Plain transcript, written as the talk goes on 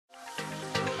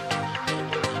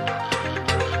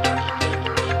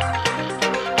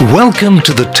Welcome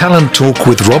to the Talent Talk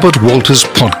with Robert Walters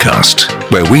podcast,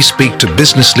 where we speak to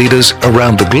business leaders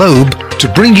around the globe to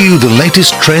bring you the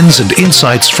latest trends and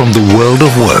insights from the world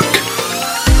of work.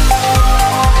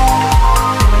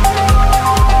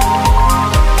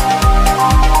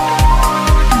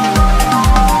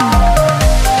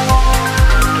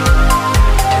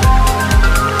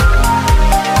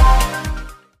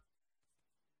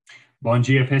 Bom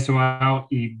dia, pessoal,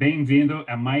 e bem-vindo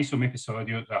a mais um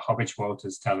episódio da Robert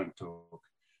Walters Talent Talk.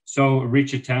 Sou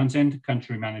Richard Townsend,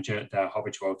 Country Manager da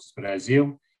Robert Walters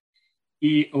Brasil,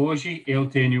 e hoje eu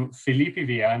tenho Felipe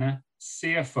Viana,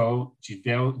 CFO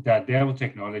da Dell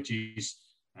Technologies,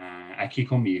 aqui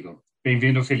comigo.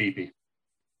 Bem-vindo, Felipe.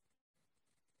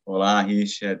 Olá,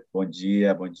 Richard. Bom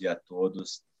dia a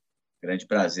todos. Grande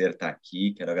prazer estar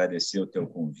aqui. Quero agradecer o teu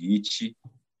convite.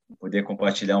 Poder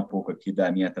compartilhar um pouco aqui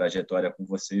da minha trajetória com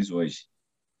vocês hoje.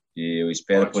 Eu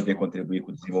espero poder contribuir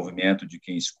com o desenvolvimento de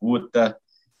quem escuta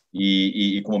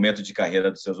e com o momento de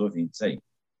carreira dos seus ouvintes aí.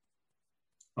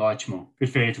 Ótimo,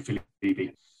 perfeito,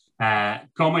 Felipe.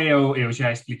 Como eu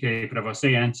já expliquei para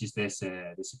você antes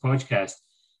desse podcast,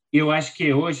 eu acho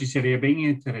que hoje seria bem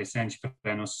interessante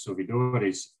para nossos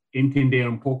ouvidores entender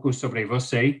um pouco sobre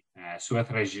você, a sua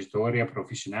trajetória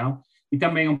profissional e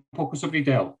também um pouco sobre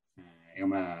Dell. É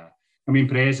uma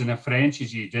empresa na frente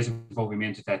de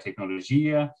desenvolvimento da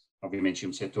tecnologia, obviamente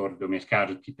um setor do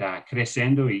mercado que está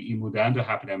crescendo e mudando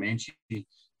rapidamente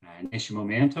neste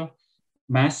momento.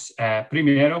 Mas,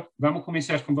 primeiro, vamos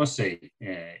começar com você.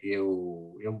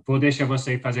 Eu vou deixar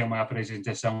você fazer uma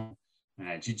apresentação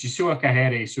de sua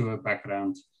carreira e seu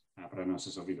background para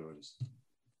nossos ouvidores.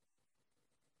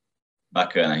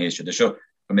 Bacana, Richard. Deixa eu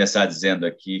começar dizendo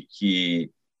aqui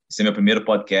que esse é meu primeiro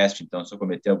podcast, então se eu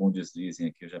cometer algum deslize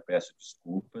aqui, eu já peço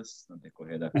desculpas no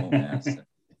decorrer da conversa.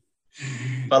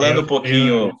 Falando um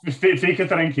pouquinho... Fica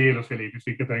tranquilo, Felipe,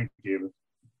 fica tranquilo.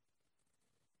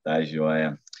 Tá,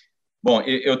 joia. Bom,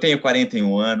 eu tenho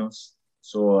 41 anos,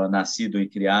 sou nascido e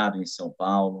criado em São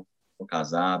Paulo, sou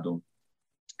casado,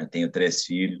 eu tenho 3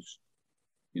 filhos,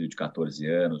 filho de 14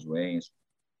 anos, o Enzo,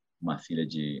 uma filha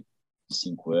de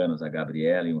 5 anos, a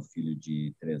Gabriela, e um filho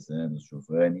de 3 anos,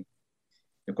 Giovanni.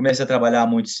 Eu comecei a trabalhar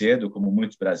muito cedo, como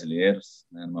muitos brasileiros,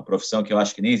 né, numa profissão que eu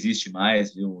acho que nem existe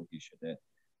mais, viu, Richard?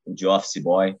 O de office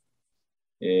boy,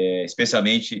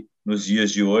 especialmente nos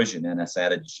dias de hoje, né, nessa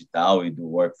era digital e do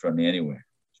work from anywhere.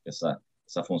 Acho que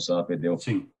essa função perdeu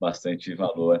bastante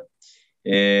valor.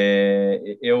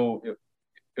 Eu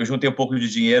juntei um pouco de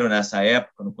dinheiro nessa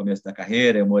época, no começo da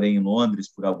carreira. Eu morei em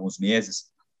Londres por alguns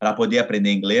meses para poder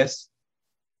aprender inglês.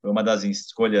 Foi uma das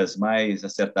escolhas mais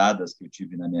acertadas que eu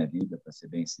tive na minha vida, para ser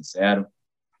bem sincero.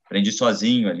 Aprendi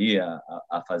sozinho ali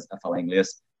a falar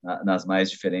inglês nos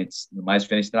mais diferentes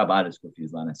trabalhos que eu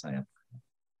fiz lá nessa época.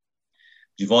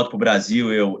 De volta para o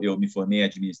Brasil, eu me formei em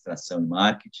administração e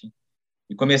marketing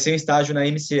e comecei um estágio na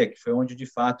MC, que foi onde, de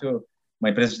fato, uma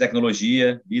empresa de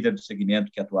tecnologia, líder do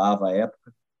segmento que atuava à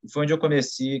época, e foi onde eu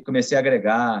comecei a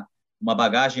agregar uma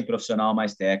bagagem profissional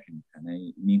mais técnica, né,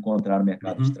 e me encontrar no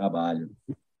mercado de trabalho.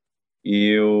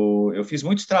 Eu fiz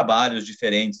muitos trabalhos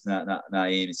diferentes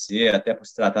na EMC, até por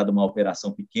se tratar de uma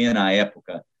operação pequena à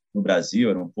época no Brasil,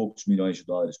 eram poucos milhões de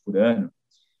dólares por ano,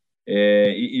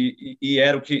 e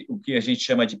era o que a gente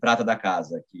chama de prata da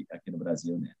casa aqui no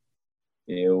Brasil, né?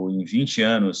 Eu, em 20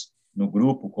 anos no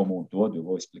grupo como um todo, eu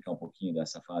vou explicar um pouquinho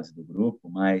dessa fase do grupo,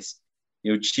 mas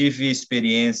eu tive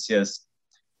experiências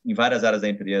em várias áreas da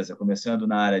empresa, começando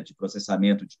na área de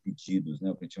processamento de pedidos, né,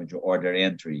 o que a gente chama de order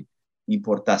entry,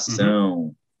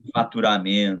 importação,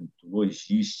 faturamento,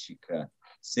 logística,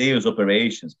 sales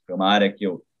operations, que é uma área que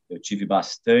eu tive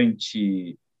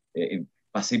bastante,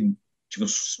 tive um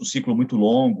ciclo muito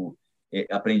longo,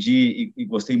 aprendi e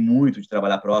gostei muito de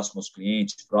trabalhar próximo aos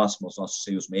clientes, próximo aos nossos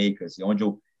sales makers, e onde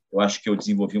eu acho que eu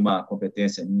desenvolvi uma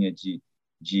competência minha de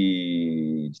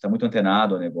estar muito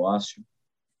antenado ao negócio,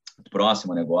 muito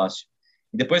próximo ao negócio.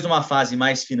 E depois de uma fase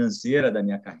mais financeira da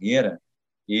minha carreira,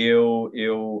 eu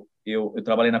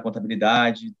trabalhei na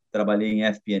contabilidade, trabalhei em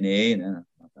FP&A, né,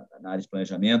 na área de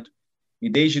planejamento, e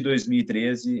desde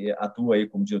 2013 atuo aí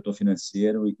como diretor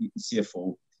financeiro e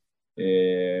CFO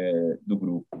do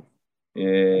grupo.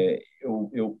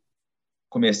 Eu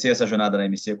comecei essa jornada na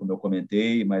MC, como eu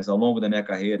comentei, mas ao longo da minha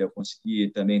carreira eu consegui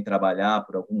também trabalhar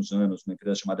por alguns anos numa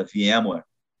empresa chamada VMware,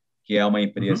 que é uma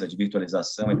empresa de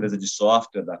virtualização, uma empresa de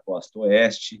software da Costa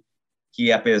Oeste, que,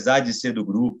 apesar de ser do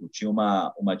grupo, tinha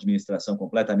uma administração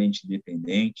completamente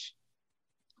independente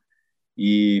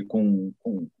e com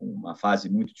uma fase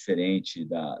muito diferente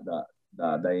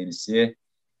da EMC.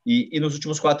 E nos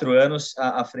últimos 4 anos,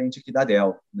 à frente aqui da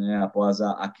Dell, né? Após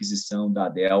a aquisição da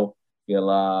Dell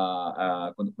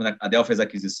quando a Dell fez a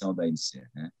aquisição da INSEE,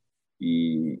 né?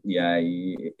 E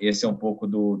aí, esse é um pouco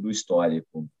do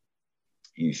histórico,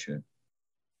 Richard,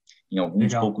 em alguns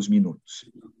Legal. poucos minutos.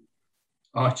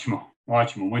 Ótimo,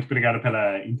 ótimo. Muito obrigado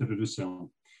pela introdução.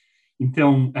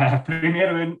 Então,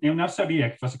 primeiro, eu não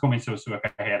sabia que você começou sua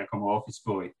carreira como office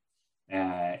boy.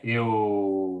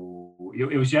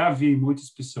 Eu já vi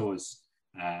muitas pessoas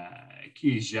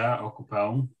que já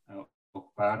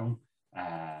ocuparam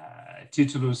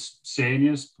títulos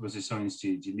sêniores, posições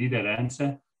de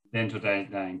liderança dentro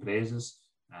da empresas,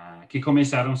 que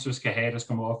começaram suas carreiras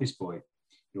como office boy.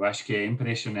 Eu acho que é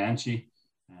impressionante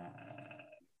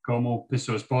como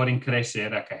pessoas podem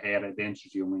crescer a carreira dentro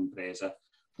de uma empresa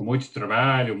com muito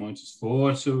trabalho, muito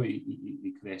esforço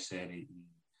e crescer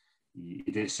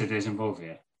e se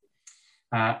desenvolver.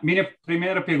 Minha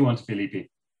primeira pergunta, Felipe.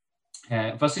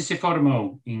 Você se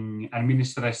formou em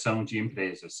administração de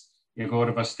empresas e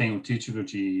agora você tem o título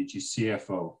de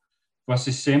CFO.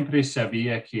 Você sempre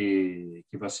sabia que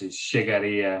você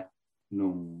chegaria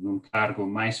num cargo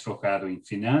mais focado em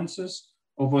finanças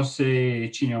ou você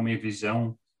tinha uma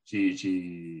visão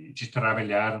de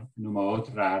trabalhar numa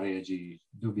outra área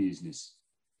do business?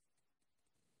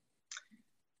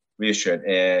 Richard,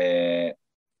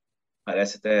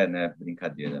 parece até, né,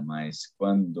 brincadeira, mas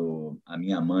quando a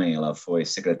minha mãe ela foi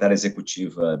secretária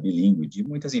executiva bilíngue de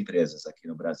muitas empresas aqui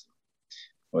no Brasil.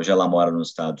 Hoje ela mora nos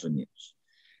Estados Unidos.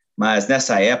 Mas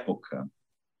nessa época,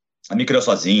 a mim criou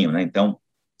sozinho, né?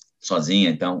 Sozinha,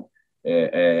 então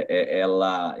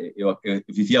eu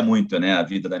vivia muito, né, a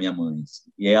vida da minha mãe.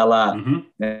 E ela,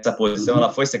 nessa posição,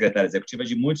 ela foi secretária executiva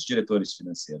de muitos diretores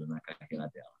financeiros na carreira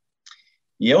dela.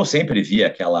 E eu sempre vi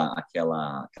aquela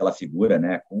figura,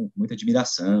 né, com muita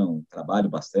admiração, um trabalho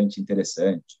bastante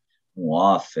interessante, um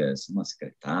office, uma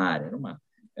secretária,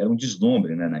 era um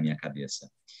deslumbre, né, na minha cabeça.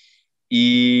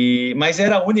 Mas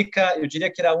era eu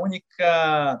diria que era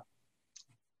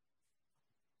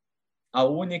a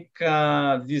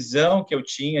única visão que eu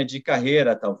tinha de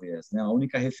carreira, talvez, né, a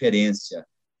única referência.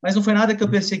 Mas não foi nada que eu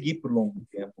persegui por longo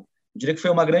tempo. Eu diria que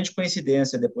foi uma grande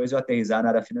coincidência depois eu aterrissar na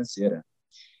área financeira.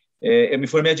 Eu me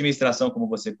formei em administração, como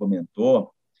você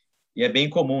comentou, e é bem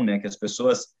comum, né, que as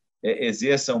pessoas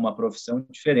exerçam uma profissão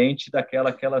diferente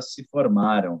daquela que elas se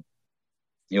formaram.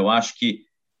 Eu acho que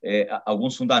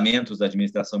alguns fundamentos da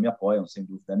administração me apoiam, sem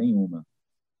dúvida nenhuma.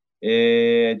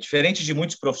 Diferente de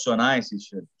muitos profissionais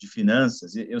de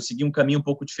finanças, eu segui um caminho um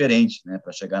pouco diferente, né,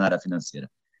 para chegar na área financeira.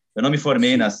 Eu não me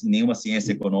formei em nenhuma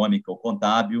ciência econômica ou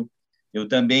contábil, eu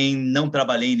também não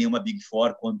trabalhei em nenhuma Big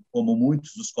Four, como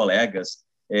muitos dos colegas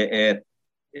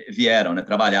vieram, né,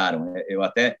 trabalharam. Eu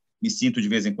até me sinto, de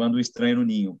vez em quando, estranho no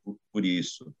ninho por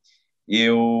isso.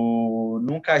 Eu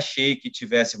nunca achei que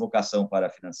tivesse vocação para a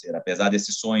financeira, apesar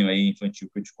desse sonho aí infantil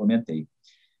que eu te comentei.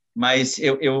 Mas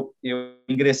eu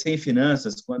ingressei em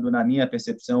finanças quando, na minha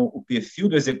percepção, o perfil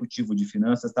do executivo de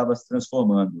finanças estava se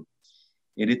transformando.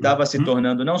 Ele estava se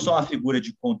tornando não só uma figura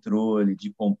de controle,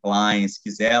 de compliance,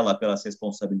 que zela pelas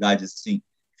responsabilidades assim,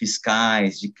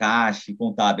 fiscais, de caixa e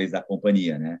contábeis da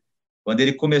companhia, né? Quando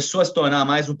ele começou a se tornar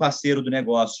mais um parceiro do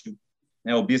negócio,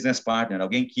 né, o business partner,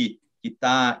 alguém que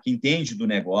entende do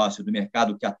negócio, do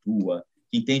mercado que atua,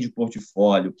 que entende o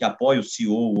portfólio, que apoia o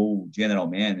CEO ou general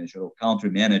manager ou country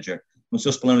manager nos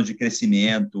seus planos de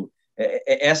crescimento.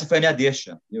 Essa foi a minha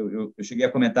deixa. Eu cheguei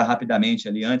a comentar rapidamente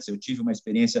ali antes, eu tive uma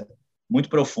experiência muito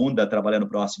profunda trabalhando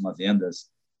próximo a vendas,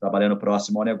 trabalhando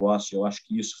próximo ao negócio. Eu acho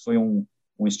que isso foi um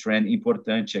strand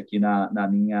importante aqui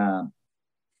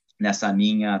nessa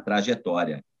minha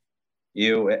trajetória.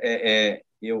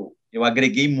 Eu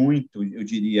agreguei muito, eu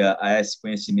diria, a esse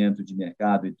conhecimento de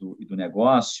mercado e do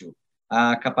negócio,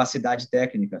 a capacidade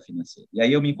técnica financeira. E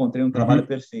aí eu me encontrei um trabalho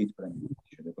perfeito para mim.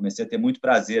 Eu comecei a ter muito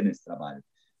prazer nesse trabalho,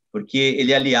 porque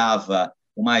ele aliava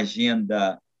uma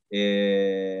agenda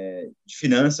de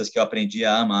finanças que eu aprendi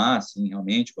a amar, assim,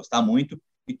 realmente, gostar muito,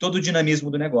 e todo o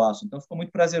dinamismo do negócio. Então, ficou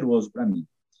muito prazeroso para mim.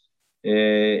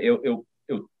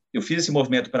 Eu fiz esse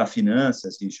movimento para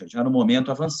finanças, Richard, já no momento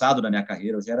avançado da minha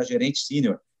carreira. Eu já era gerente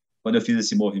sênior quando eu fiz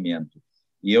esse movimento.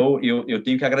 E eu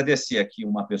tenho que agradecer aqui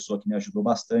uma pessoa que me ajudou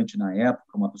bastante na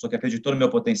época, uma pessoa que acreditou no meu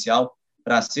potencial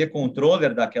para ser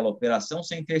controller daquela operação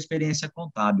sem ter experiência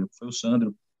contábil, que foi o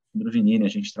Sandro Vinini. A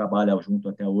gente trabalha junto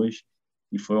até hoje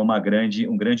e foi um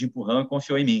grande empurrão e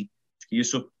confiou em mim. Acho que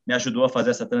isso me ajudou a fazer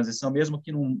essa transição, mesmo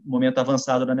que num momento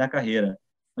avançado da minha carreira.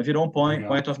 Mas virou um point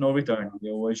of no return.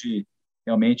 Eu hoje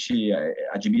realmente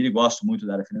admiro e gosto muito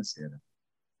da área financeira.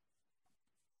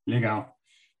 Legal.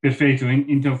 Perfeito.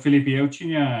 Então, Felipe, eu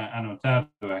tinha anotado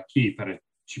aqui para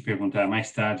te perguntar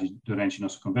mais tarde durante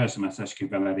nossa conversa, mas acho que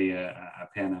valeria a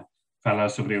pena falar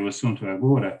sobre o assunto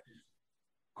agora.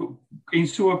 Em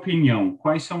sua opinião,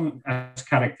 quais são as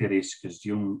características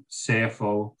de um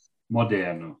CFO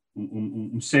moderno?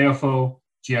 Um CFO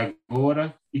de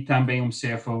agora e também um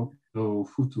CFO do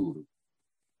futuro?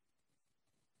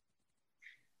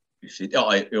 Perfeito.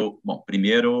 Bom,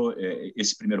 primeiro,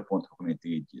 esse primeiro ponto que eu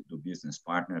comentei do business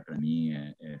partner, para mim,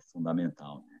 é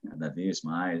fundamental, né? Cada vez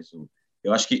mais.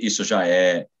 Eu acho que isso já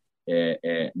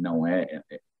não é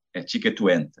ticket to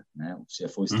enter, né? O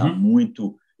CFO está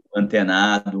muito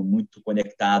antenado, muito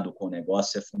conectado com o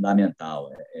negócio é fundamental.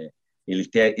 Ele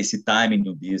ter esse timing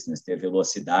no business, ter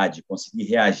velocidade, conseguir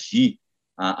reagir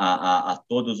a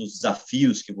todos os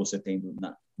desafios que você tem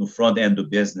no front-end do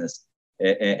business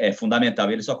é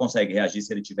fundamental. Ele só consegue reagir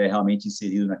se ele estiver realmente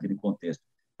inserido naquele contexto,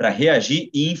 para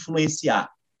reagir e influenciar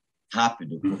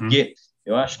rápido, porque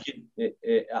eu acho que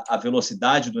a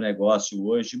velocidade do negócio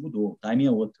hoje mudou, o timing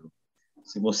é outro.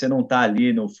 Se você não está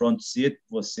ali no front seat,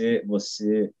 você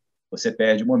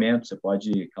perde o momento, você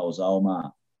pode causar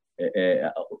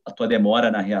a tua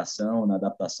demora na reação, na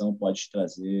adaptação, pode te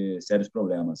trazer sérios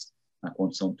problemas na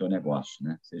condição do teu negócio,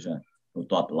 né? Seja no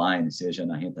top line, seja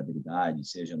na rentabilidade,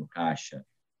 seja no caixa.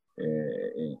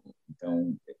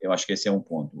 Então, eu acho que esse é um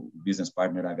ponto. O business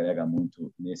partner agrega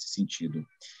muito nesse sentido.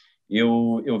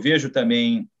 Eu vejo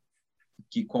também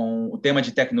que com o tema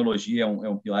de tecnologia é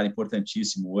um pilar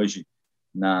importantíssimo hoje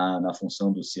na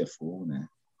função do CFO, né?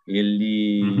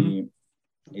 Ele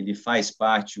faz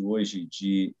parte hoje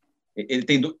de... Ele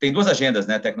tem duas agendas,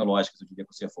 né, tecnológicas, eu diria,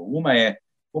 com o CFO. Uma é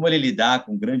como ele lidar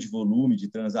com o grande volume de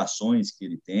transações que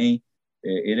ele tem.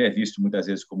 Ele é visto muitas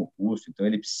vezes como custo, então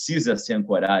ele precisa se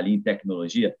ancorar ali em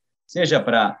tecnologia, seja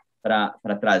para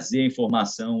trazer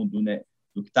informação do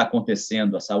que está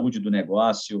acontecendo, a saúde do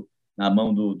negócio na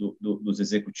mão dos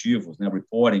executivos, né,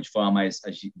 reporting de forma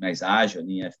mais ágil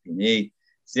ali em FP&A,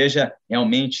 seja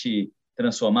realmente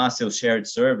transformar seus shared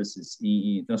services,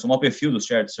 transformar o perfil dos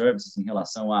shared services em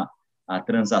relação a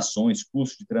transações,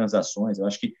 custo de transações. Eu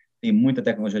acho que tem muita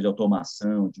tecnologia de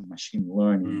automação, de machine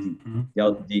learning,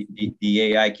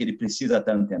 de AI, que ele precisa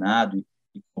estar antenado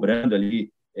e cobrando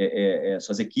ali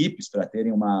suas equipes para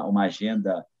terem uma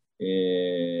agenda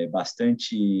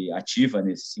bastante ativa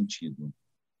nesse sentido.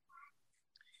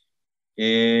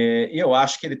 E eu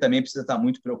acho que ele também precisa estar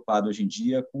muito preocupado hoje em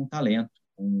dia com talento,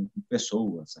 com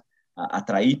pessoas,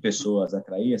 atrair pessoas,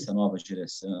 atrair essa nova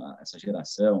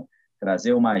geração,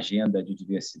 trazer uma agenda de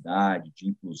diversidade, de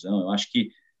inclusão. Eu acho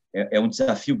que é um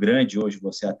desafio grande hoje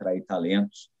você atrair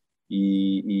talentos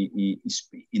e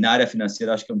na área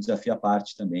financeira acho que é um desafio à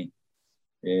parte também.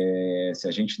 Se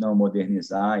a gente não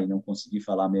modernizar e não conseguir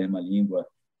falar a mesma língua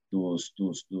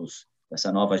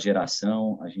dessa nova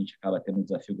geração, a gente acaba tendo um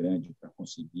desafio grande para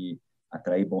conseguir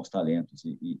atrair bons talentos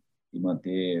e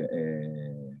manter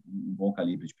um bom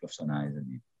calibre de profissionais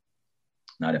ali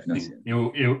na área financeira.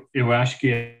 Eu acho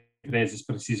que empresas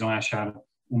precisam achar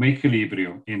um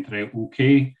equilíbrio entre o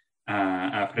que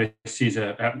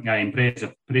a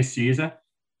empresa precisa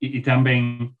e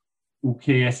também o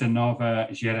que essa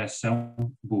nova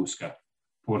geração busca,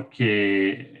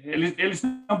 porque eles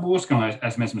não buscam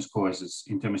as mesmas coisas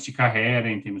em termos de carreira,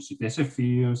 em termos de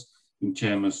desafios, em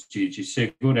termos de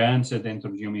segurança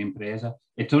dentro de uma empresa,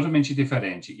 é totalmente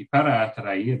diferente. E para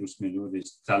atrair os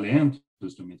melhores talentos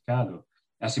do mercado,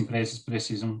 as empresas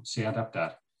precisam se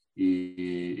adaptar.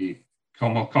 E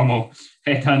como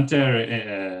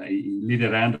headhunter e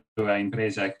liderando a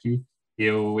empresa aqui,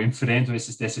 eu enfrento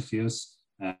esses desafios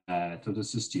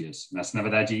todos os dias. Mas, na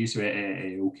verdade, isso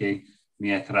é o que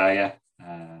me atrai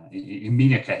em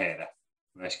minha carreira.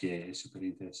 Eu acho que é super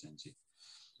interessante.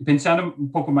 E pensando um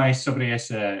pouco mais sobre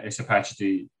essa parte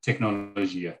de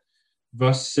tecnologia,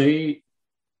 você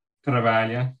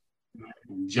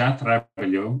já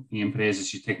trabalhou em empresas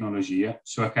de tecnologia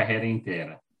sua carreira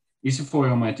inteira. Isso foi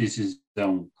uma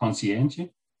decisão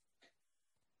consciente?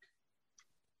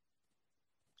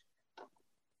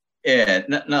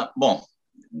 Bom,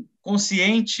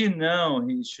 consciente não,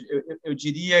 eu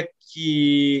diria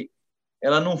que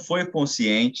ela não foi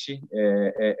consciente.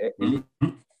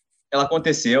 Ela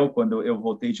aconteceu quando eu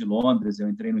voltei de Londres, eu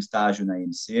entrei no estágio na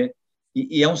ANC,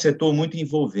 e é um setor muito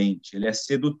envolvente, ele é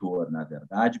sedutor, na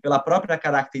verdade, pela própria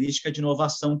característica de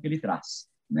inovação que ele traz,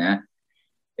 né?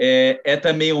 É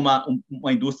também uma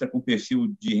indústria com perfil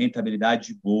de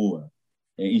rentabilidade boa,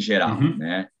 em geral,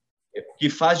 né? Que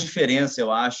faz diferença,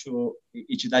 eu acho,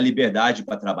 e te dá liberdade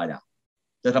para trabalhar.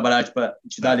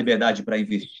 Te dá liberdade para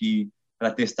investir, para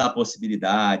testar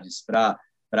possibilidades,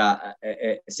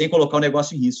 sem colocar o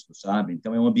negócio em risco, sabe?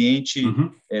 Então, é um ambiente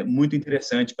muito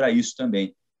interessante para isso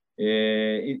também.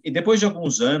 E depois de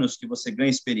alguns anos que você ganha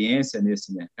experiência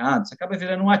nesse mercado, você acaba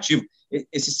virando um ativo.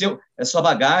 A sua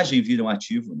bagagem vira um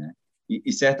ativo, né?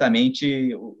 E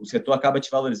certamente o setor acaba te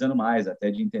valorizando mais,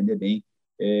 até de entender bem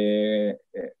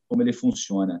como ele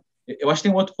funciona. Eu acho que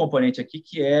tem um outro componente aqui,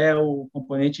 que é o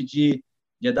componente de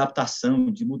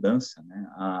adaptação, de mudança, né?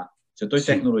 O setor de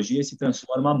tecnologia se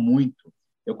transforma muito.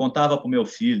 Eu contava para o meu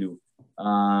filho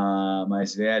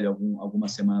mais velho,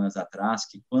 algumas semanas atrás,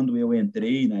 que quando eu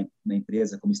entrei na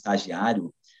empresa como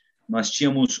estagiário, nós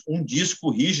tínhamos um disco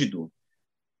rígido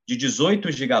de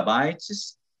 18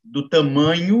 gigabytes do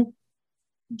tamanho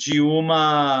de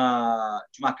uma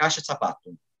caixa de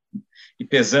sapato e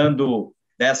pesando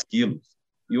 10 quilos.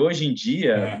 E hoje em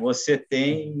dia você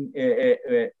tem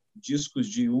discos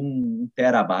de 1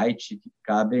 terabyte que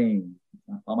cabem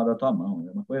na palma da tua mão.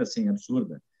 É uma coisa assim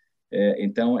absurda.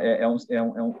 Então, é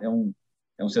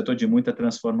um setor de muita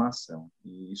transformação.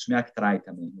 E isso me atrai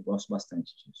também. Eu gosto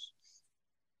bastante disso.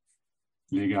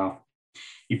 Legal.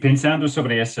 E pensando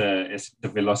sobre essa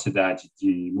velocidade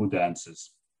de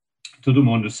mudanças, todo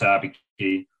mundo sabe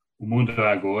que o mundo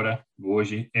agora,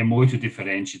 hoje, é muito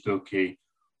diferente do que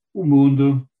o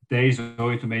mundo 10,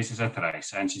 8 meses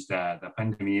atrás, antes da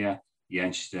pandemia e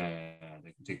antes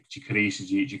de crise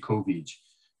de Covid,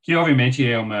 que obviamente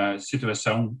é uma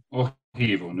situação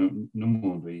horrível no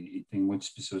mundo e tem muitas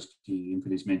pessoas que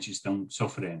infelizmente estão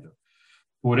sofrendo.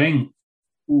 Porém,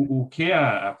 o que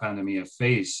a pandemia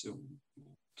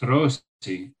trouxe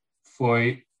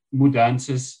foi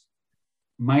mudanças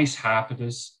mais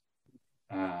rápidas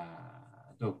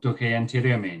do que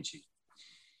anteriormente.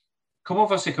 Como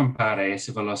você compara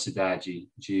essa velocidade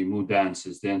de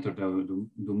mudanças dentro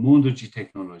do mundo de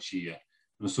tecnologia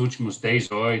nos últimos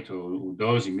 10, 8 ou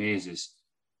 12 meses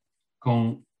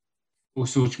com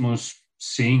os últimos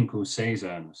 5, 6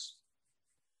 anos?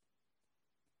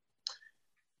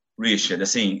 Richard,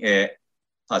 assim,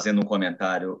 fazendo um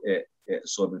comentário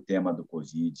sobre o tema do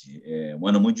Covid, um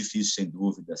ano muito difícil, sem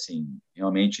dúvida, assim,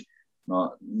 realmente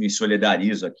me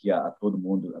solidarizo aqui a todo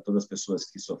mundo, a todas as pessoas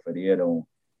que sofreram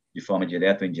de forma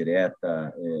direta ou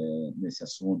indireta nesse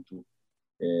assunto,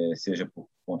 seja por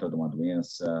conta de uma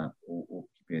doença ou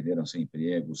que perderam seu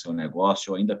emprego, seu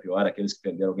negócio, ou ainda pior, aqueles que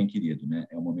perderam alguém querido, né?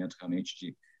 É um momento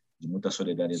realmente de muita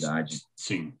solidariedade.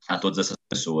 Sim. A todas essas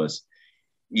pessoas.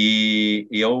 E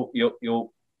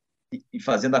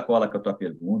fazendo a cola com a tua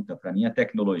pergunta, para mim a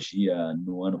tecnologia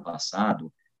no ano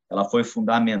passado, ela foi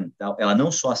fundamental, ela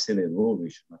não só acelerou,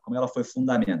 Luiz, mas como ela foi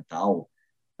fundamental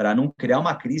para não criar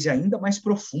uma crise ainda mais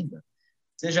profunda,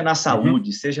 seja na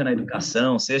saúde, seja na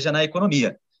educação, seja na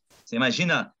economia. Você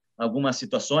imagina algumas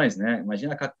situações, né?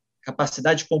 Imagina a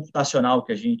capacidade computacional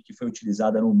que foi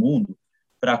utilizada no mundo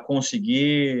para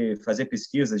conseguir fazer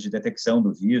pesquisas de detecção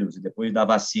do vírus e depois da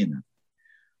vacina.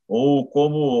 Ou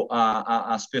como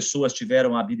as pessoas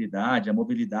tiveram a habilidade, a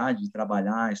mobilidade de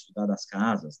trabalhar, estudar das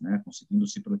casas, né? Conseguindo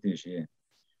se proteger.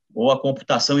 Ou a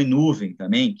computação em nuvem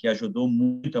também, que ajudou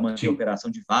muito a manter a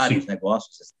operação de vários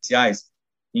negócios essenciais,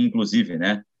 inclusive,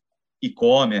 né?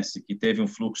 E-commerce, que teve um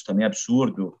fluxo também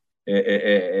absurdo,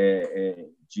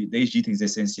 desde itens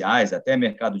essenciais até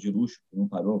mercado de luxo, que não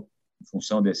parou em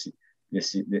função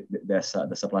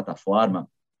dessa plataforma.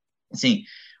 Assim,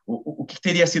 o que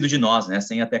teria sido de nós, né,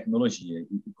 sem a tecnologia?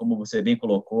 E como você bem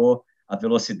colocou, a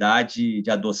velocidade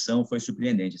de adoção foi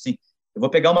surpreendente. Assim, eu vou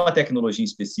pegar uma tecnologia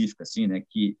específica, assim, né,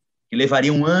 que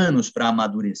levariam anos para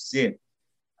amadurecer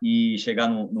e chegar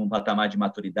num patamar de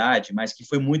maturidade, mas que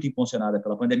foi muito impulsionada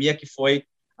pela pandemia, que foi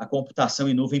a computação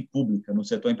em nuvem pública no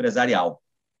setor empresarial.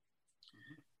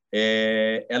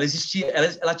 Ela existia,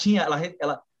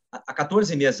 ela há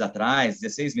 14 meses atrás,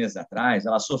 16 meses atrás,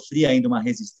 ela sofria ainda uma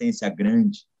resistência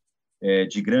grande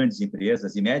de grandes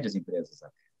empresas e médias empresas,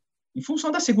 até, em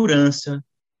função da segurança,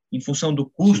 em função do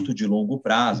custo de longo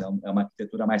prazo, é uma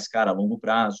arquitetura mais cara a longo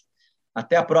prazo,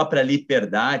 até a própria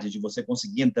liberdade de você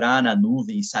conseguir entrar na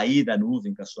nuvem e sair da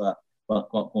nuvem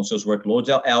com seus workloads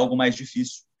é algo mais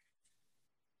difícil.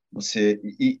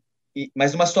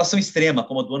 Mas numa situação extrema,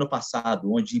 como a do ano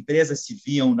passado, onde empresas se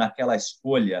viam naquela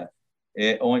escolha,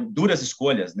 duras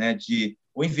escolhas, né, de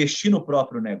ou investir no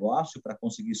próprio negócio para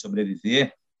conseguir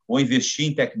sobreviver, ou investir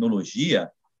em tecnologia,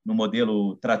 no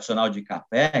modelo tradicional de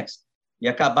CAPEX, e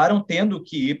acabaram tendo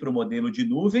que ir para o modelo de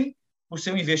nuvem, por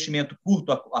ser um investimento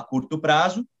a curto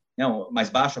prazo, né, mais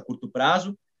baixo a curto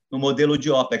prazo, no modelo de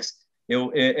OPEX.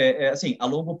 Assim, a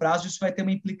longo prazo isso vai ter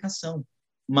uma implicação,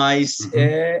 mas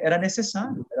era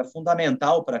necessário, era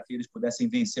fundamental para que eles pudessem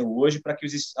vencer hoje, para que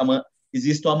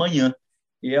exista o amanhã.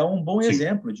 E é um bom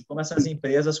exemplo de como essas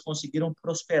empresas conseguiram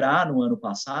prosperar no ano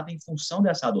passado em função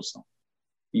dessa adoção.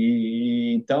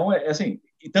 E então, assim,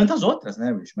 e tantas outras,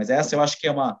 né, Rich? Mas essa eu acho que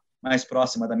é uma mais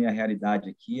próxima da minha realidade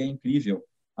aqui. É incrível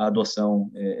a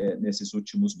adoção nesses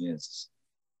últimos meses.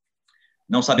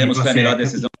 Não sabemos se foi a melhor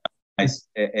decisão, mas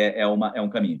é um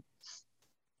caminho.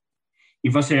 E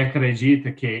você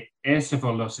acredita que essa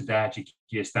velocidade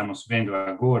que estamos vendo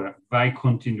agora vai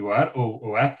continuar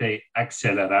ou até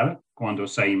acelerar quando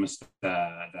saímos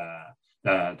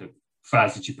da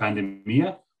fase de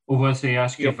pandemia? Ou você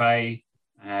acha que vai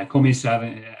começar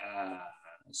a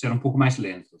ser um pouco mais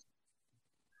lento?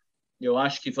 Eu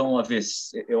acho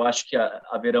que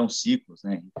haverão ciclos,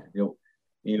 né? Eu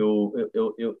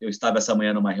estava essa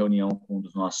manhã numa reunião com um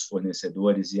dos nossos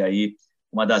fornecedores e aí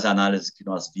uma das análises que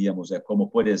nós víamos é como,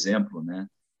 por exemplo, né,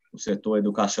 o setor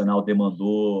educacional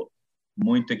demandou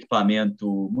muito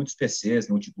equipamento, muitos PCs,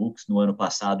 notebooks no ano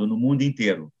passado, no mundo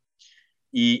inteiro.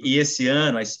 E esse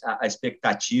ano a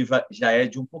expectativa já é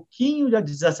de um pouquinho de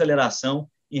desaceleração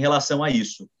em relação a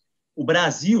isso. O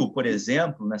Brasil, por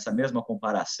exemplo, nessa mesma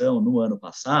comparação, no ano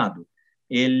passado,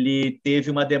 ele teve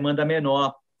uma demanda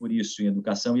menor por isso em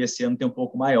educação e esse ano tem um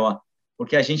pouco maior,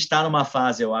 porque a gente está numa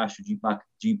fase, eu acho, de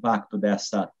impacto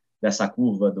dessa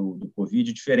curva do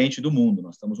Covid diferente do mundo.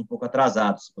 Nós estamos um pouco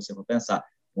atrasados, se você for pensar.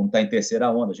 O mundo está em terceira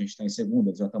onda, a gente está em segunda,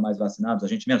 eles já estão mais vacinados, a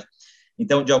gente menos.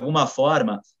 Então, de alguma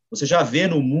forma, você já vê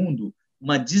no mundo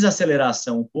uma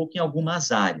desaceleração um pouco em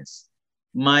algumas áreas,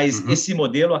 mas esse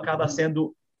modelo acaba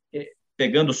sendo,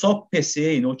 pegando só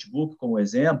PC e notebook como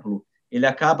exemplo,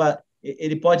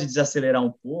 ele pode desacelerar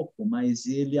um pouco, mas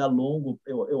ele a longo,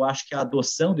 eu acho que a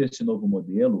adoção desse novo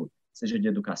modelo, seja de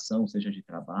educação, seja de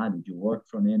trabalho, de work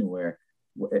from anywhere,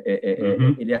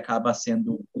 ele acaba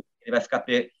sendo, ele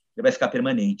vai ficar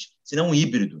permanente, se não um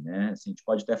híbrido, né? Assim, a gente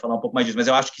pode até falar um pouco mais disso, mas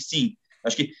eu acho que sim.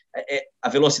 Acho que a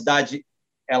velocidade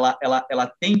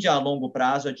ela tende a longo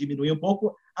prazo a diminuir um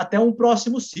pouco até um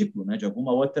próximo ciclo, né, de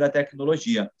alguma outra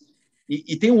tecnologia.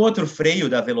 E tem um outro freio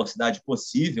da velocidade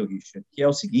possível, Richard, que é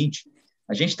o seguinte: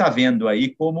 a gente está vendo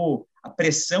aí como a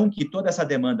pressão que toda essa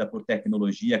demanda por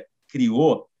tecnologia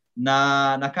criou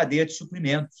na cadeia de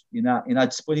suprimentos e na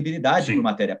disponibilidade por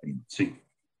matéria-prima. Sim.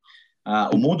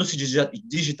 O mundo se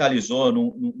digitalizou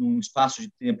num espaço de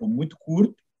tempo muito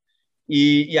curto,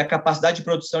 e a capacidade de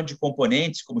produção de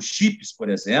componentes, como chips, por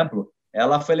exemplo,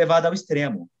 ela foi levada ao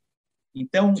extremo.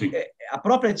 Então, a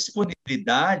própria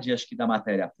disponibilidade, acho que, da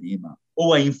matéria-prima,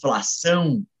 ou a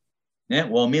inflação, né,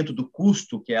 o aumento do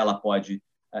custo que ela pode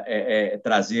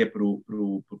trazer para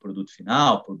o produto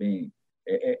final, para o bem,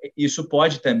 isso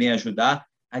pode também ajudar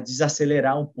a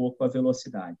desacelerar um pouco a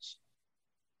velocidade.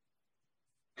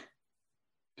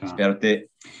 Tá. Espero ter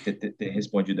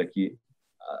respondido aqui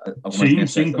algumas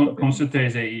mensagens. Sim, com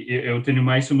certeza. Eu tenho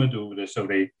mais uma dúvida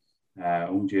sobre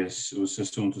os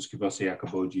assuntos que você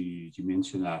acabou de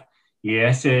mencionar. E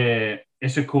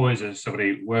essa coisa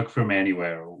sobre work from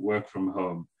anywhere, work from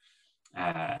home,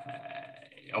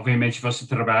 obviamente você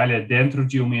trabalha dentro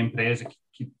de uma empresa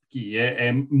que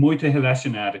é muito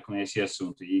relacionada com esse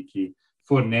assunto e que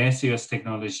fornece as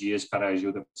tecnologias para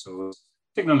ajudar pessoas,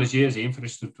 tecnologias e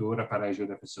infraestrutura para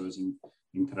ajudar pessoas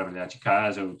em trabalhar de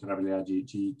casa ou trabalhar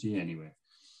de anywhere.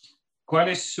 Qual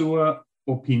é a sua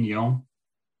opinião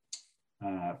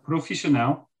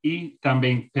profissional e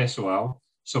também pessoal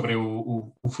sobre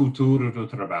o futuro do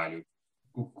trabalho?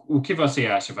 O que você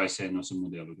acha vai ser nosso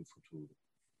modelo do futuro?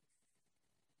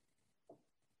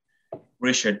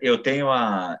 Richard, eu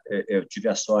tive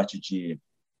a sorte de,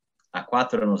 há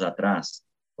 4 anos atrás,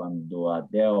 quando a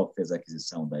Dell fez a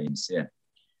aquisição da EMC,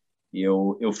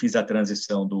 eu fiz a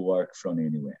transição do Work from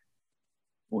Anywhere.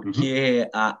 Porque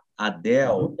a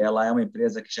Dell ela é uma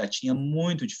empresa que já tinha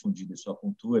muito difundido em sua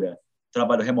cultura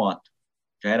trabalho remoto.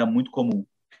 Já era muito comum.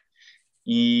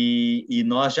 E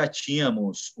nós já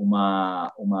tínhamos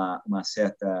uma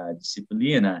certa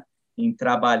disciplina em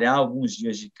trabalhar alguns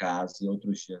dias de casa e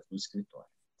outros dias do escritório.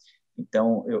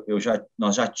 Então,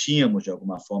 nós já tínhamos, de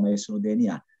alguma forma, isso no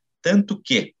DNA. Tanto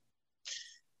que,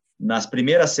 nas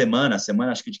primeiras semanas,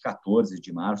 acho que de 14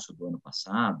 de março do ano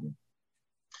passado,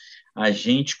 a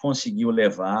gente conseguiu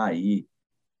levar aí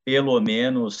pelo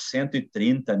menos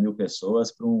 130 mil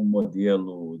pessoas para um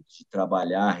modelo de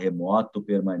trabalhar remoto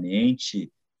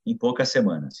permanente em poucas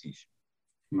semanas.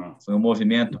 Foi um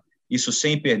movimento, isso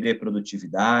sem perder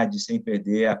produtividade, sem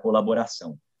perder a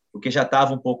colaboração, porque já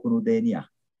estava um pouco no DNA.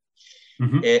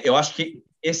 Eu acho que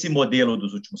esse modelo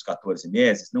dos últimos 14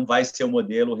 meses não vai ser um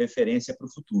modelo referência para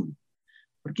o futuro,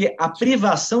 porque a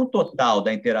privação total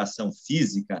da interação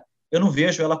física, eu não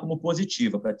vejo ela como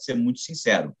positiva, para ser muito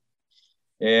sincero.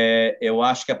 Eu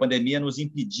acho que a pandemia nos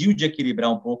impediu de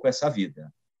equilibrar um pouco essa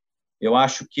vida. Eu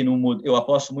acho que eu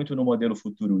aposto muito no modelo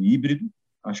futuro híbrido,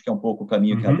 acho que é um pouco o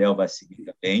caminho que a Dell vai seguir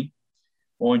também,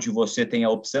 onde você tem a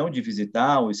opção de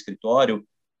visitar o escritório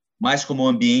mais como um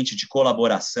ambiente de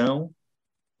colaboração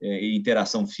e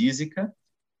interação física,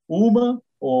 uma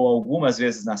ou algumas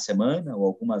vezes na semana, ou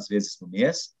algumas vezes no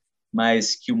mês,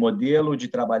 mas que o modelo de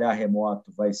trabalhar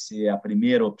remoto vai ser a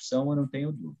primeira opção, eu não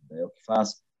tenho dúvida. É o que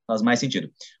faz mais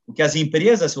sentido. O que as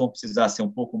empresas vão precisar ser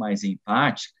um pouco mais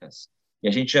empáticas, e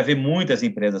a gente já vê muitas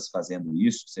empresas fazendo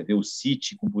isso, você vê o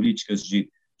Citi com políticas de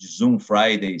Zoom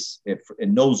Fridays,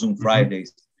 no Zoom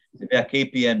Fridays, você vê a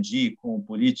KPMG com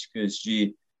políticas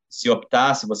de se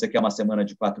optar, se você quer uma semana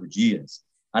de 4 dias,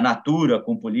 a Natura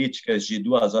com políticas de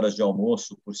 2 horas de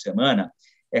almoço por semana,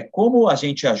 é como a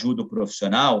gente ajuda o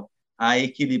profissional a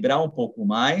equilibrar um pouco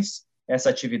mais essa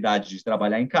atividade de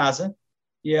trabalhar em casa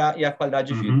e a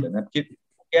qualidade de vida, né? Porque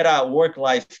era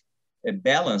work-life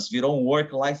balance, virou um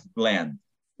work-life blend.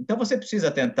 Então, você precisa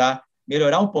tentar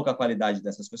melhorar um pouco a qualidade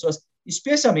dessas pessoas,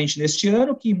 especialmente neste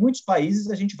ano, que em muitos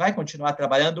países a gente vai continuar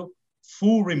trabalhando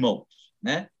full remote,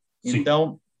 né? Sim.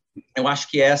 Então, eu acho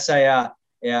que essa é a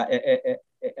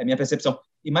minha percepção.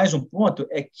 E mais um ponto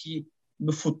é que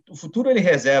no futuro ele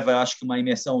reserva, eu acho que uma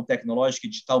imersão tecnológica e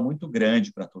digital muito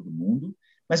grande para todo mundo,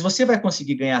 mas você vai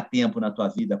conseguir ganhar tempo na tua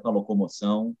vida com a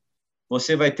locomoção,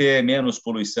 você vai ter menos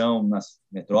poluição nas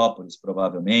metrópoles,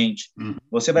 provavelmente,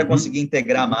 você vai conseguir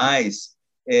integrar mais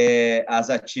as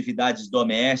atividades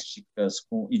domésticas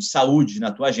e de saúde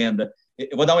na tua agenda.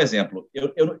 Eu vou dar um exemplo.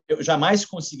 Eu jamais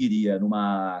conseguiria,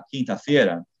 numa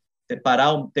quinta-feira,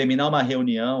 terminar uma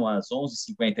reunião às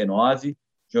 11h59,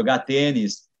 jogar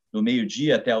tênis do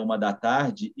meio-dia até 1h da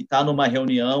tarde e estar numa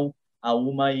reunião às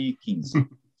 1h15.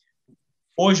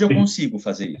 Hoje eu consigo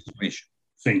fazer isso, Christian.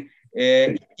 Sim.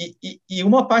 E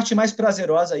uma parte mais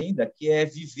prazerosa ainda, que é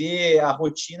viver a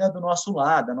rotina do nosso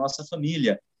lar, da nossa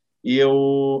família.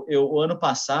 O ano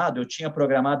passado, eu tinha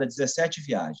programado 17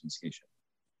 viagens, Christian.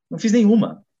 Não fiz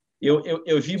nenhuma.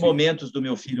 Eu vi momentos do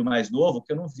meu filho mais novo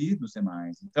que eu não vi dos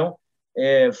demais. Então,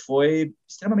 foi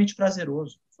extremamente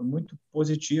prazeroso, foi muito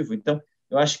positivo. Então,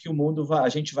 eu acho que a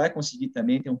gente vai conseguir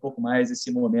também ter um pouco mais esse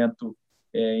momento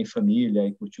em família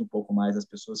e curtir um pouco mais as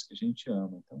pessoas que a gente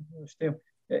ama. Então, eu acho que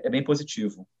é bem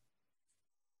positivo.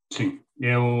 Sim,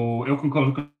 eu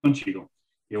concordo contigo.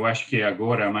 Eu acho que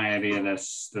agora a maioria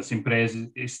das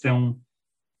empresas estão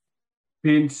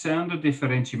pensando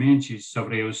diferentemente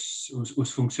sobre os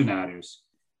funcionários.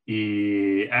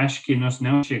 E acho que nós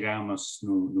não chegamos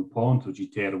no ponto de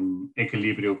ter um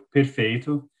equilíbrio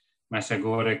perfeito, mas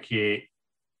agora que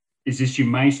existem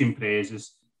mais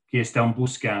empresas que estão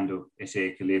buscando esse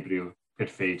equilíbrio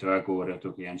perfeito agora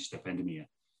do que antes da pandemia.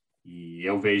 E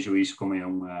eu vejo isso como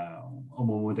uma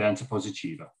mudança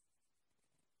positiva,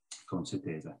 com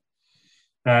certeza.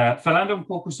 Falando um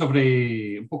pouco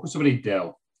sobre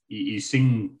Dell, e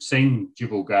sem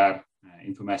divulgar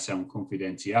informação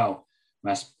confidencial,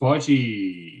 mas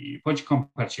pode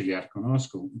compartilhar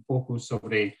conosco um pouco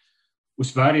sobre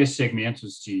os vários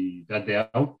segmentos da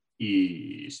Dell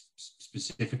e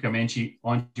especificamente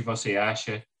onde você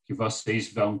acha que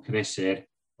vocês vão crescer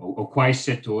ou quais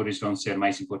setores vão ser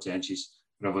mais importantes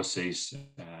para vocês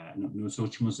nos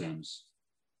últimos anos.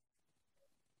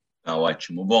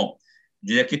 Ótimo. Bom,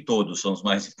 diria que todos são os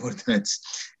mais importantes,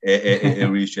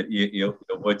 Richard, e eu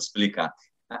vou te explicar.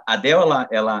 A Dell,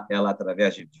 ela,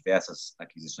 através de diversas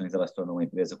aquisições, ela se tornou uma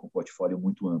empresa com um portfólio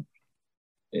muito amplo.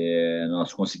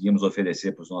 Nós conseguimos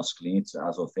oferecer para os nossos clientes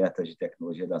as ofertas de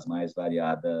tecnologia das mais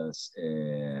variadas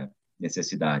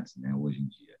necessidades, né, hoje em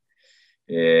dia.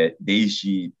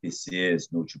 Desde PCs,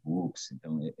 notebooks,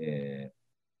 então,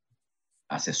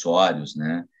 acessórios,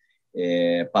 né,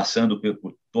 passando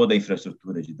por toda a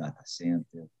infraestrutura de data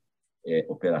center,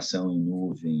 operação em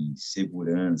nuvem,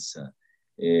 segurança,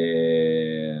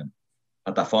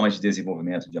 plataformas de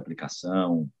desenvolvimento de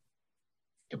aplicação,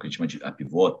 que é o que a gente chama de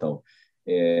Pivotal,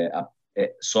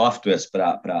 softwares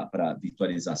para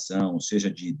virtualização, seja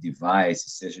de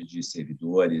devices, seja de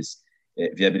servidores,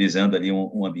 viabilizando ali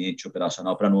um ambiente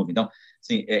operacional para a nuvem. Então,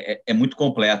 assim, é muito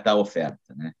completa a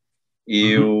oferta, né?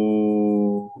 E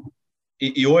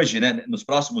hoje, né, nos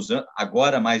próximos anos,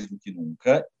 agora mais do que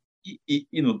nunca, e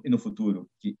no futuro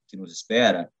que nos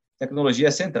espera, tecnologia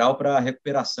é central para a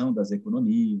recuperação das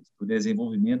economias, para o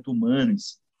desenvolvimento humano.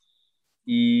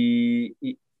 E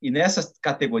nessas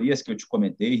categorias que eu te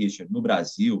comentei, Richard, no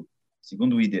Brasil,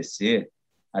 segundo o IDC,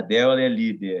 a Dell é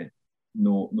líder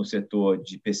no setor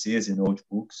de PCs e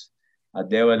notebooks. A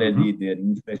Dell é líder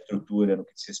em infraestrutura no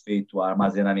que diz respeito a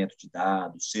armazenamento de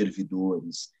dados,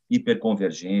 servidores,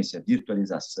 hiperconvergência,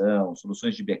 virtualização,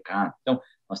 soluções de backup. Então,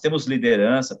 nós temos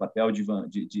liderança, papel de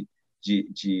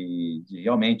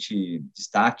realmente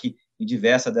destaque em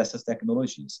diversas dessas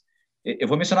tecnologias. Eu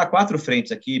vou mencionar 4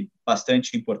 frentes aqui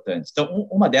bastante importantes. Então,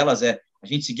 uma delas é a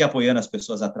gente seguir apoiando as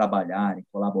pessoas a trabalharem,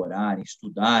 colaborarem,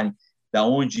 estudarem, da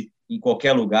onde, em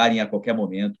qualquer lugar, a qualquer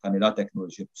momento, com a melhor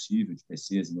tecnologia possível, de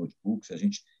PCs e notebooks.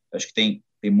 Acho que tem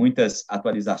muitas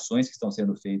atualizações que estão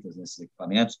sendo feitas nesses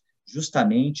equipamentos,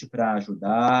 justamente para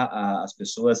ajudar as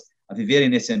pessoas a viverem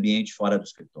nesse ambiente fora do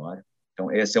escritório.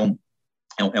 Então, esse é um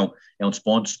dos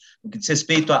pontos. No que diz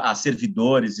respeito a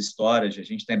servidores, storage, a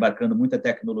gente está embarcando muita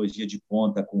tecnologia de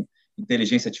ponta com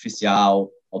inteligência artificial,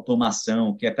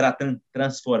 automação, que é para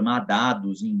transformar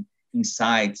dados em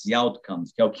insights e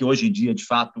outcomes, que é o que hoje em dia, de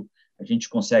fato, a gente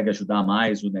consegue ajudar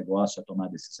mais o negócio a tomar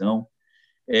decisão.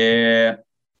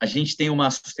 A gente tem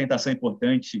uma sustentação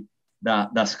importante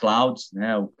das clouds,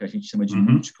 né? O que a gente chama de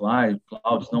multi-cloud.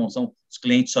 Clouds não são os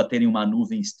clientes só terem uma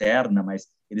nuvem externa, mas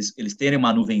eles terem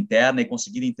uma nuvem interna e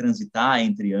conseguirem transitar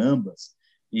entre ambas,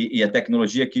 e a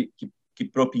tecnologia que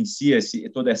propicia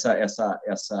toda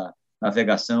essa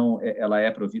navegação, ela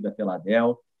é provida pela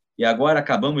Dell. E agora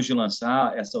acabamos de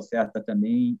lançar essa oferta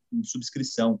também em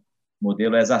subscrição,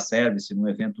 modelo as a service, num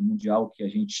evento mundial que a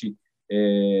gente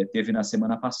teve na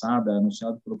semana passada,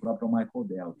 anunciado pelo próprio Michael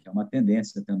Dell, que é uma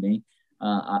tendência também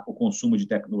o consumo de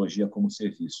tecnologia como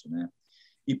serviço, né?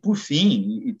 E, por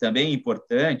fim, e também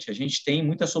importante, a gente tem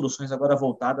muitas soluções agora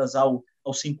voltadas ao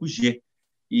 5G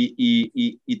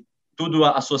e tudo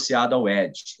associado ao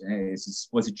Edge, né? Esses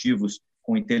dispositivos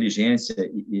com inteligência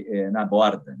na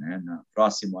borda, né?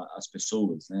 Próximo às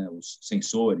pessoas, né? Os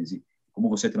sensores, e como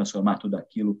você transformar tudo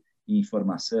aquilo em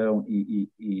informação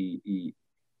e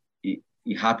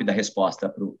rápida resposta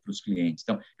para os clientes.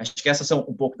 Então, acho que essas são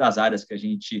um pouco das áreas que a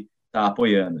gente está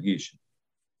apoiando, Richard.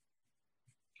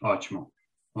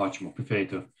 Ótimo,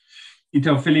 perfeito.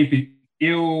 Então, Felipe,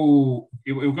 eu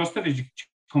gostaria de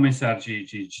começar,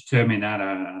 de terminar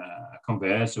a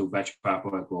conversa, o bate-papo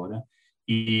agora.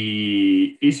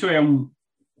 E isso é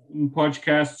um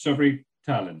podcast sobre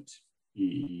talent.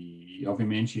 E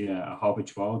obviamente, a Robert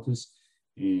Walters,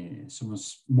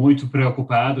 somos muito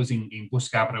preocupados em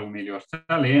buscar para o melhor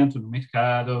talento no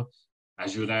mercado,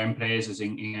 ajudar empresas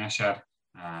em achar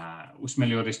os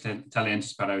melhores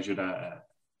talentos para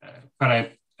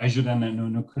ajudar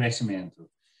no crescimento.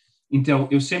 Então,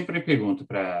 eu sempre pergunto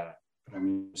para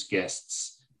meus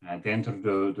guests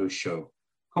dentro do show,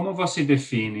 como você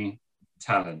define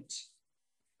talent?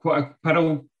 Para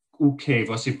o que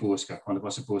você busca quando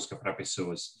você busca para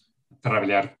pessoas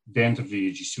trabalhar dentro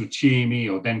de seu time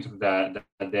ou dentro da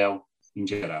Dell em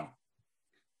geral?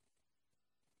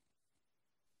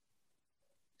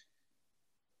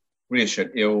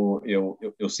 Richard,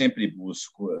 eu sempre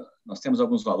busco. Nós temos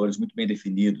alguns valores muito bem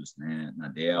definidos, né, na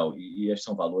Dell, e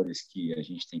são valores que a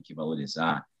gente tem que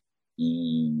valorizar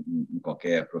em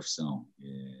qualquer profissão.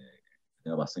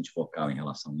 É bastante focal em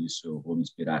relação a isso. Eu vou me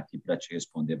inspirar aqui para te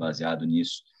responder baseado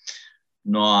nisso.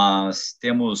 Nós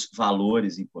temos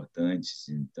valores importantes,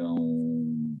 então,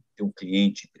 ter um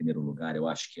cliente em primeiro lugar, eu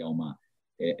acho que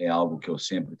é algo que eu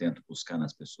sempre tento buscar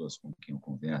nas pessoas com quem eu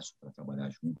converso para trabalhar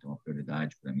junto, é uma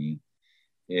prioridade para mim.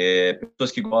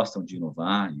 Pessoas que gostam de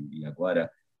inovar, e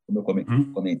agora, como eu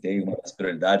comentei, uma das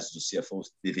prioridades do CFO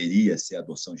deveria ser a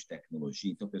adoção de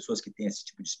tecnologia, então pessoas que têm esse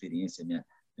tipo de experiência me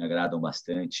agradam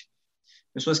bastante.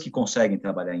 Pessoas que conseguem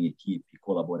trabalhar em equipe,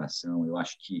 colaboração, eu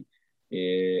acho que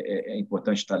é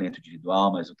importante o talento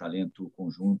individual, mas o talento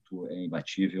conjunto é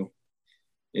imbatível.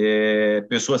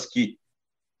 Pessoas que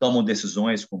tomam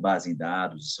decisões com base em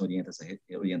dados e são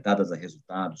orientadas a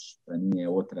resultados, para mim é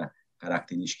outra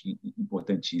característica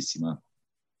importantíssima.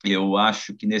 Eu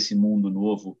acho que nesse mundo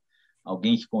novo,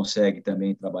 alguém que consegue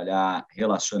também trabalhar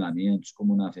relacionamentos,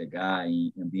 como navegar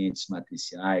em ambientes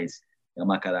matriciais, é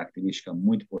uma característica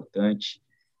muito importante.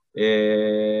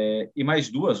 E mais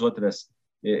 2 outras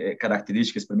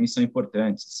características para mim são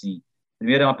importantes. Assim,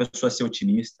 primeiro, é uma pessoa ser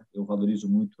otimista. Eu valorizo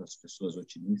muito as pessoas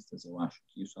otimistas. Eu acho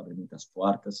que isso abre muitas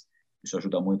portas. Isso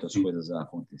ajuda muito as coisas a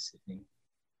acontecerem.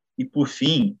 E, por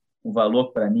fim, um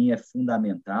valor para mim é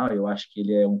fundamental. Eu acho que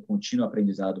ele é um contínuo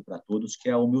aprendizado para todos, que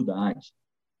é a humildade.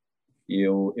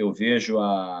 Eu vejo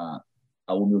a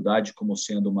humildade como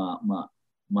sendo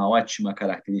uma ótima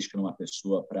característica numa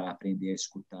pessoa para aprender a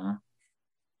escutar,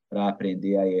 para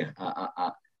aprender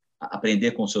a aprender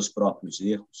com seus próprios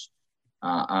erros.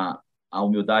 A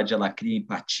humildade, ela cria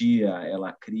empatia,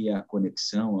 ela cria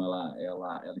conexão,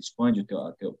 ela expande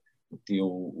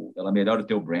ela melhora o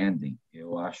teu branding.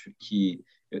 Eu acho que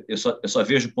eu só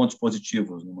vejo pontos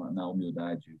positivos na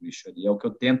humildade, Richard, e é o que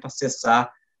eu tento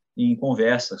acessar em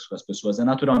conversas com as pessoas. É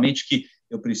naturalmente que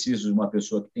eu preciso de uma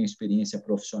pessoa que tenha experiência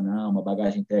profissional, uma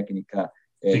bagagem técnica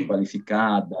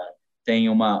qualificada, tem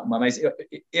mas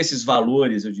esses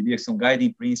valores, eu diria que são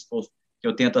guiding principles que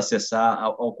eu tento acessar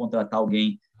ao contratar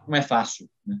alguém. Não é fácil,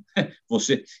 né?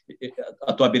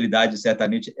 A tua habilidade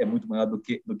certamente é muito maior do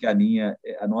que a minha,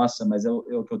 a nossa, mas é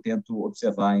o que eu tento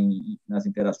observar nas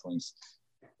interações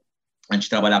antes de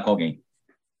trabalhar com alguém.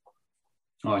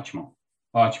 Ótimo,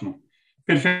 ótimo.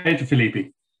 Perfeito,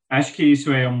 Felipe. Acho que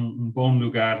isso é um bom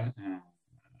lugar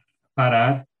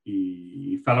parar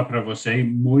e falar para você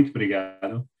muito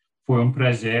obrigado. Foi um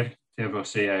prazer ter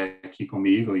você aqui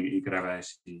comigo e gravar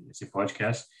esse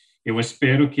podcast. Eu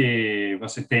espero que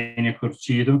você tenha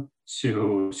curtido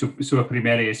sua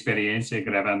primeira experiência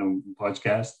gravando um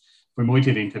podcast. Foi muito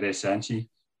interessante.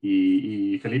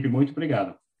 E Felipe, muito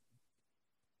obrigado.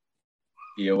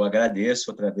 E eu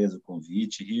agradeço outra vez o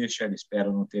convite, Richard.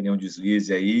 Espero não ter nenhum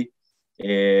deslize aí.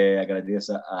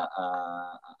 Agradeço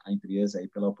a empresa aí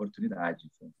pela oportunidade.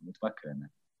 Foi muito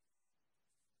bacana.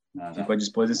 Nada. Fico à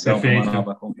disposição para uma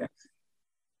nova conversa.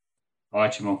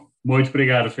 Ótimo. Muito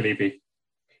obrigado, Felipe.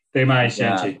 Até mais,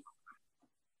 gente.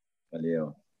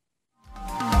 Valeu.